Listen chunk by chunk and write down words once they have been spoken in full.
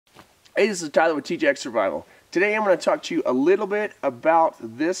Hey, this is Tyler with TJX Survival. Today I'm going to talk to you a little bit about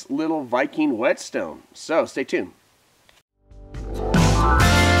this little Viking whetstone. So stay tuned.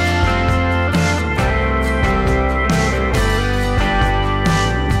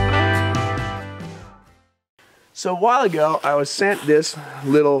 So a while ago I was sent this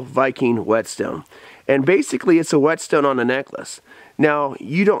little Viking whetstone. And basically it's a whetstone on a necklace. Now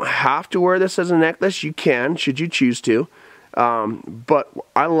you don't have to wear this as a necklace. You can, should you choose to. But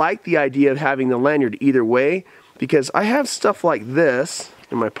I like the idea of having the lanyard either way, because I have stuff like this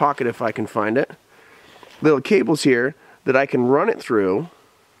in my pocket if I can find it. Little cables here that I can run it through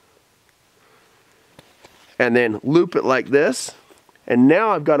and then loop it like this. And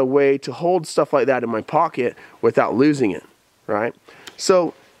now I've got a way to hold stuff like that in my pocket without losing it, right?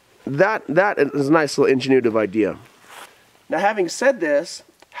 So that is a nice little ingenuitive idea. Now having said this,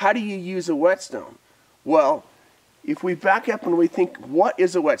 how do you use a whetstone? Well, if we back up and we think, what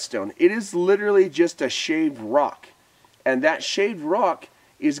is a whetstone? It is literally just a shaved rock. And that shaved rock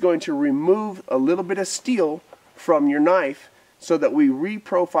is going to remove a little bit of steel from your knife so that we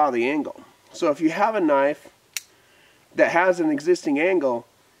reprofile the angle. So if you have a knife that has an existing angle,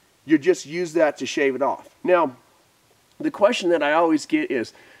 you just use that to shave it off. Now, the question that I always get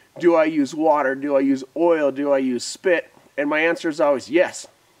is, do I use water? Do I use oil? Do I use spit? And my answer is always yes.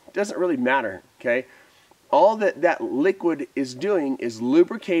 It doesn't really matter, okay? All that liquid is doing is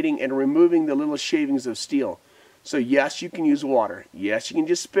lubricating and removing the little shavings of steel. So yes, you can use water. Yes, you can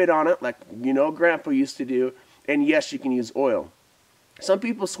just spit on it like Grandpa used to do. And yes, you can use oil. Some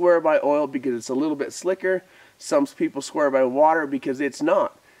people swear by oil because it's a little bit slicker. Some people swear by water because it's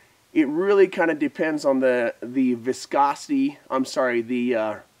not. It really kind of depends on the viscosity,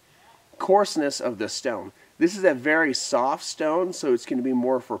 the coarseness of the stone. This is a very soft stone, so it's going to be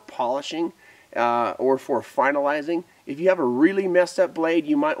more for polishing. Or for finalizing. If you have a really messed up blade,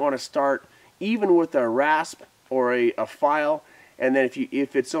 you might want to start even with a rasp or a file, and then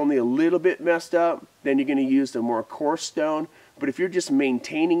if it's only a little bit messed up, then you're going to use the more coarse stone. But if you're just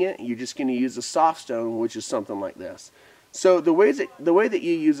maintaining it, you're just going to use a soft stone, which is something like this. So the way that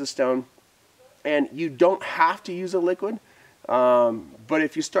you use a stone, and you don't have to use a liquid, but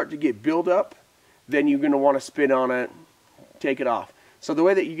if you start to get buildup, then you're going to want to spit on it, take it off. So the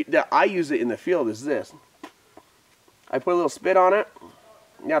way that I use it in the field is this. I put a little spit on it.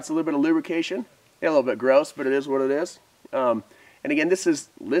 Now it's a little bit of lubrication. A little bit gross, but it is what it is. And again, this is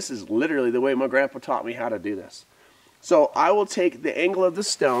literally the way my grandpa taught me how to do this. So I will take the angle of the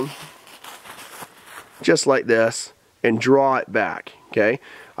stone, just like this, and draw it back, okay?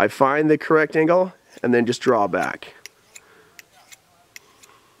 I find the correct angle, and then just draw back.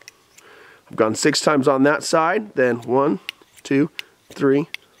 I've gone 6 times on that side, then 1, 2, 3,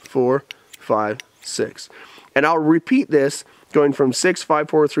 4, 5, 6. And I'll repeat this going from 6, 5,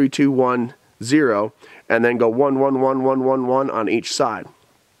 4, 3, 2, 1, 0, and then go 1, 1, 1, 1, 1, 1 on each side.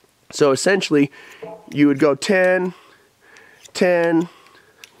 So essentially, you would go 10, 10,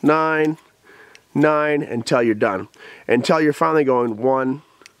 9, 9 until you're done. Until you're finally going 1,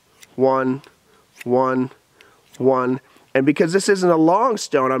 1, 1, 1. And because this isn't a long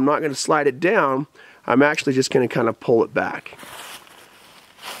stone, I'm not going to slide it down. I'm actually just going to kind of pull it back.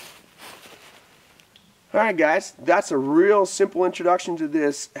 Alright guys, that's a real simple introduction to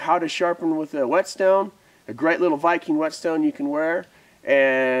this, how to sharpen with a whetstone. A great little Viking whetstone you can wear,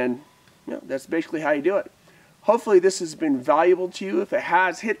 and that's basically how you do it. Hopefully this has been valuable to you. If it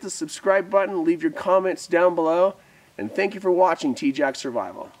has, hit the subscribe button, leave your comments down below, and thank you for watching TJX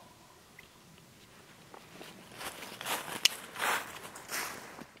Survival.